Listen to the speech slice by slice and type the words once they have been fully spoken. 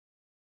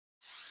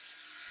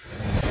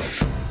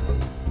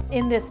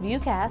In this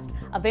VUCast,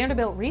 a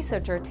Vanderbilt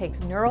researcher takes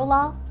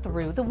neurolaw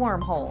through the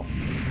wormhole.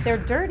 They're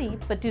dirty,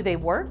 but do they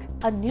work?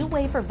 A new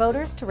way for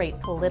voters to rate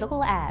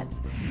political ads.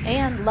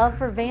 And love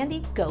for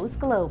Vandy goes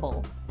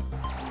global.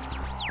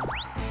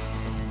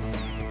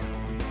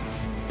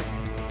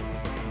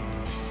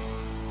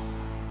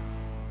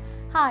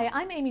 Hi,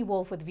 I'm Amy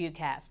Wolf with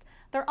VUCast.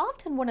 They're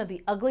often one of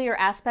the uglier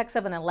aspects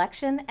of an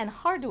election and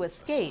hard to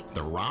escape.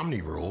 The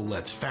Romney rule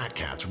lets fat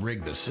cats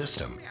rig the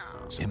system.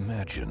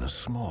 Imagine a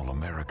small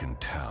American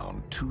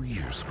town 2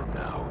 years from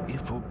now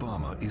if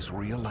Obama is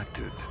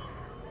re-elected.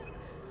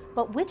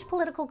 But which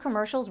political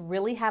commercials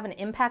really have an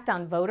impact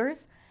on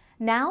voters?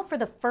 Now, for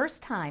the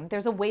first time,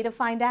 there's a way to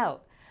find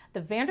out.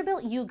 The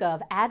Vanderbilt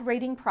YouGov ad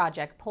rating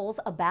project polls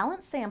a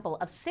balanced sample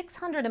of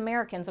 600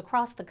 Americans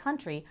across the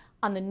country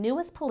on the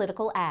newest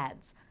political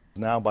ads.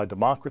 Now, by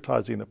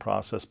democratizing the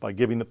process, by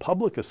giving the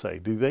public a say,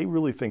 do they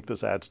really think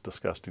this ad's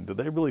disgusting? Do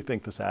they really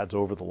think this ad's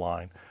over the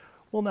line?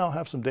 We'll now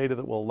have some data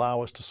that will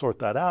allow us to sort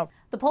that out.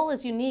 The poll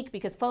is unique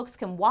because folks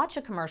can watch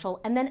a commercial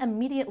and then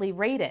immediately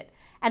rate it,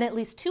 and at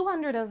least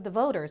 200 of the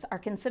voters are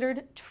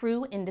considered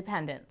true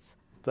independents.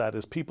 That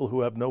is, people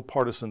who have no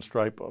partisan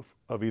stripe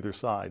of either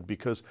side,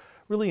 because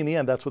really in the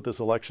end that's what this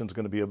election is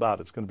going to be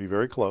about. It's going to be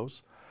very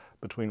close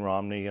between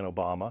Romney and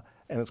Obama,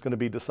 and it's going to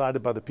be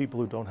decided by the people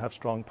who don't have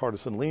strong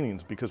partisan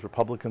leanings, because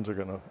Republicans are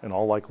going to in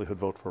all likelihood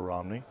vote for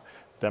Romney,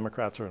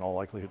 Democrats are in all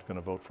likelihood going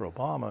to vote for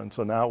Obama, and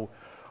so now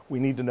we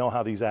need to know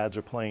how these ads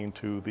are playing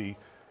to the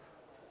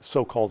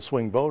so-called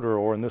swing voter,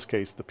 or in this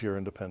case the pure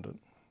independent.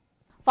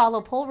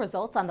 Follow poll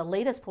results on the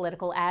latest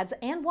political ads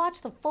and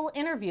watch the full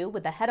interview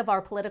with the head of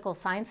our political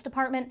science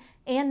department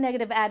and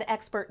negative ad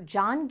expert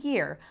John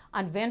Geer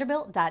on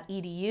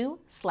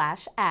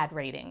vanderbilt.edu/ad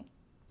rating.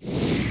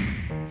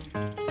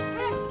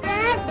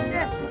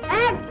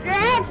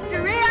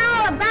 Extra, read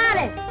all about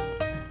it!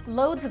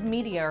 Loads of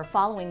media are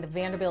following the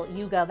Vanderbilt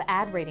YouGov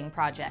ad rating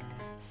project.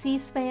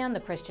 C-SPAN, the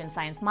Christian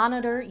Science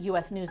Monitor,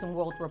 U.S. News &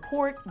 World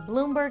Report,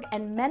 Bloomberg,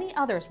 and many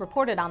others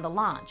reported on the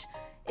launch.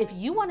 If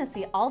you want to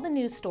see all the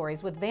news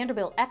stories with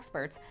Vanderbilt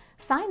experts,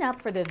 sign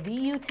up for the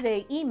VU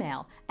Today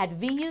email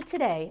at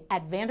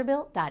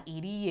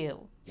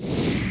vutoday@vanderbilt.edu.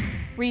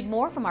 Read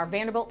more from our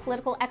Vanderbilt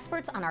political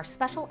experts on our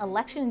special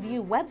Election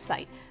View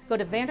website. Go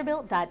to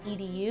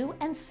vanderbilt.edu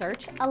and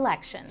search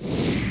election.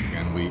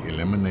 Can we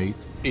eliminate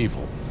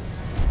evil?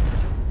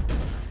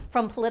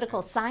 From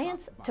political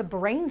science to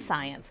brain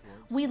science,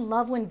 we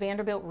love when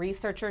Vanderbilt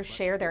researchers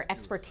share their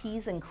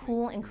expertise in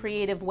cool and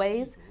creative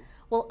ways.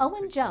 Well,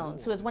 Owen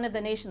Jones, who is one of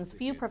the nation's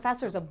few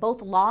professors of both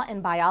law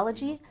and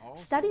biology,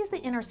 studies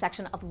the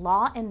intersection of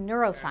law and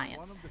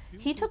neuroscience.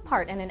 He took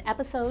part in an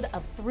episode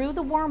of Through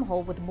the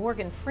Wormhole with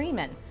Morgan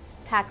Freeman,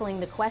 tackling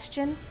the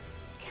question,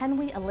 can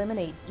we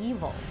eliminate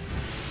evil?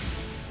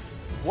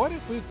 What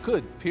if we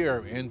could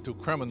peer into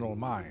criminal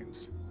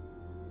minds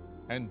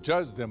and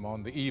judge them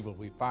on the evil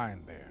we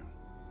find there?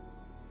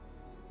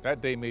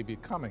 That day may be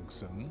coming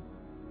soon,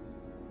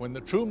 when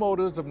the true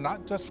motives of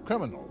not just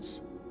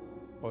criminals,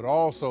 but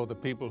also the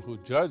people who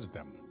judge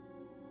them,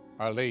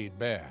 are laid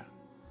bare.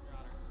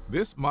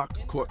 This mock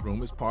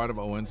courtroom is part of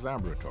Owen's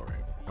laboratory,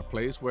 a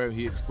place where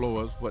he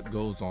explores what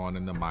goes on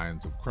in the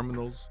minds of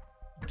criminals,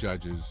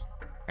 judges,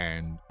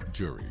 and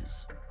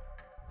juries.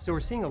 So we're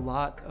seeing a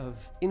lot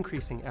of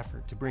increasing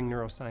effort to bring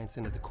neuroscience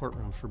into the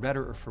courtroom, for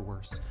better or for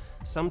worse.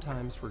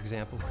 Sometimes, for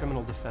example,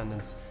 criminal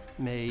defendants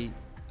may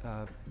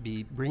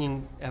be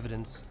bringing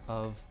evidence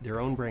of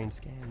their own brain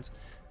scans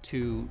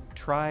to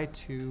try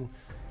to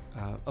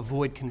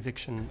avoid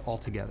conviction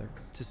altogether,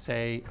 to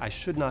say, I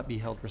should not be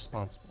held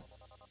responsible.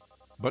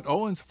 But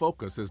Owen's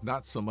focus is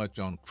not so much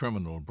on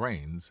criminal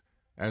brains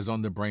as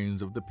on the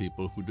brains of the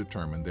people who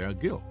determine their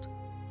guilt.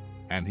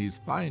 And he's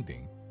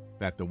finding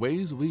that the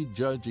ways we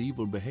judge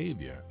evil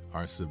behavior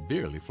are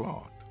severely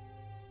flawed.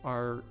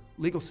 Our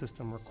legal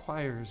system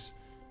requires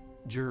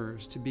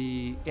jurors to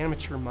be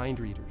amateur mind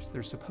readers.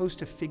 They're supposed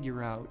to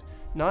figure out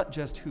not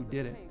just who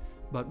did it,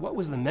 but what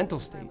was the mental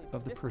state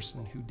of the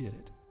person who did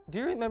it. Do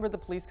you remember the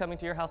police coming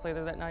to your house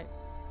later that night?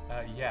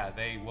 Yeah,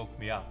 they woke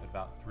me up at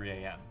about 3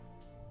 a.m.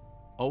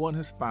 Owen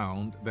has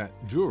found that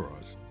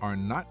jurors are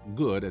not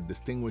good at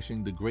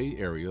distinguishing the gray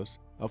areas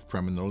of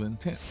criminal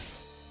intent.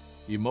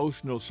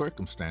 Emotional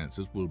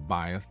circumstances will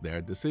bias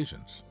their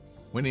decisions.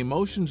 When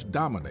emotions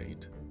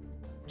dominate,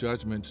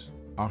 judgments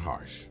are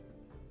harsh.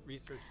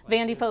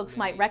 Vandy folks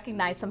might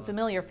recognize some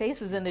familiar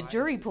faces in the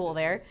jury pool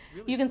there.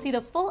 You can see the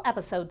full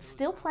episode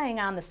still playing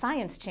on the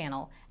Science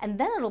Channel, and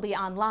then it'll be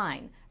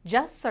online.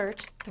 Just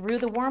search Through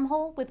the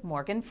Wormhole with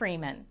Morgan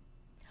Freeman.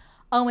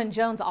 Owen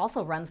Jones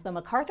also runs the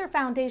MacArthur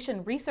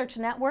Foundation Research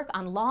Network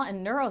on Law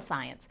and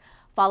Neuroscience.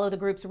 Follow the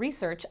group's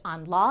research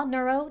on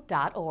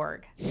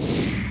lawneuro.org.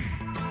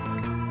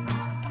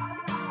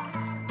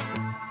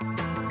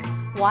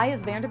 Why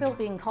is Vanderbilt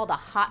being called a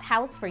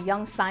hothouse for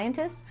young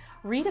scientists?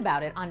 Read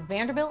about it on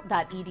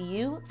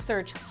vanderbilt.edu.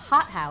 Search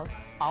hothouse,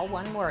 all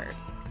one word.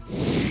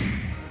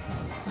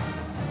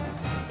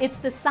 It's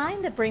the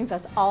sign that brings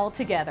us all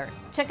together.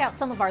 Check out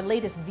some of our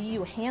latest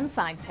VU hand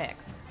sign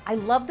pics. I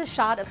love the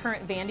shot of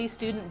current Vandy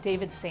student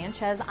David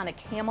Sanchez on a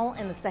camel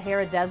in the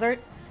Sahara Desert,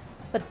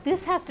 but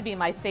this has to be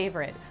my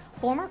favorite.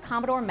 Former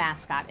Commodore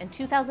mascot and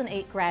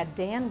 2008 grad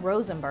Dan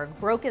Rosenberg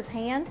broke his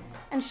hand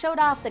and showed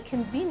off the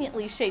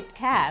conveniently shaped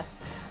cast.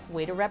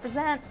 Way to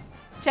represent.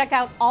 Check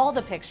out all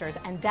the pictures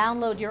and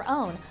download your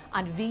own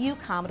on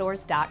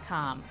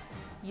VUCommodores.com.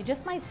 You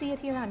just might see it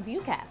here on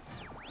VUCast.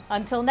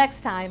 Until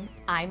next time,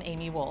 I'm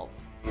Amy Wolf.